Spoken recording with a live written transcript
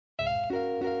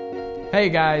Hey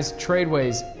guys,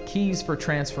 TRADEway's Keys for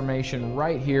Transformation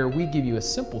right here. We give you a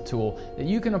simple tool that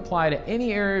you can apply to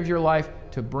any area of your life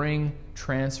to bring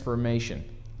transformation.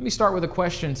 Let me start with a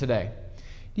question today.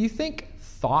 Do you think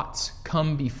thoughts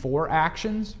come before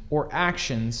actions or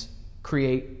actions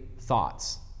create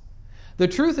thoughts? The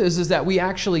truth is that we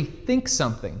actually think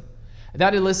something.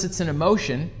 That elicits an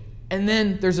emotion, and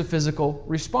then there's a physical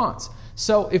response.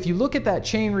 So if you look at that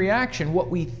chain reaction, what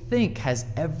we think has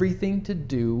everything to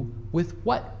do with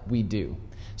what we do.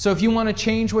 So if you want to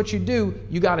change what you do,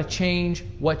 you got to change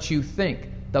what you think.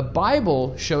 The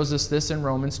Bible shows us this in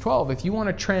Romans 12. If you want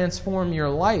to transform your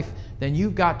life, then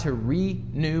you've got to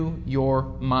renew your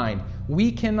mind.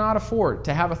 We cannot afford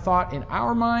to have a thought in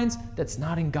our minds that's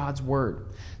not in God's Word.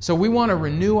 So we want to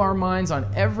renew our minds on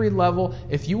every level.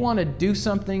 If you want to do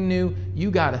something new,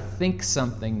 you got to think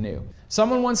something new.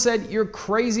 Someone once said, "You're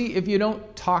crazy if you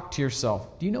don't talk to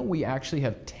yourself." Do you know we actually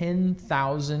have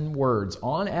 10,000 words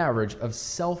on average of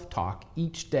self-talk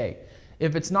each day?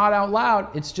 If it's not out loud,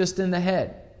 it's just in the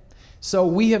head. So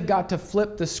we have got to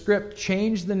flip the script,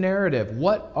 change the narrative.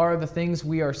 What are the things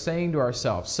we are saying to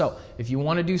ourselves? So if you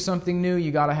want to do something new,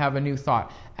 you got to have a new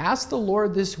thought. Ask the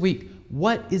Lord this week,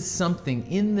 what is something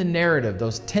in the narrative,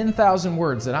 those 10,000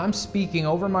 words that I'm speaking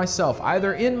over myself,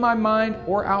 either in my mind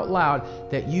or out loud,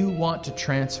 that you want to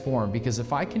transform? Because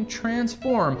if I can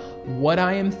transform what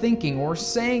I am thinking or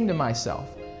saying to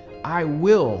myself, I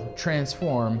will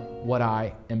transform what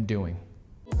I am doing.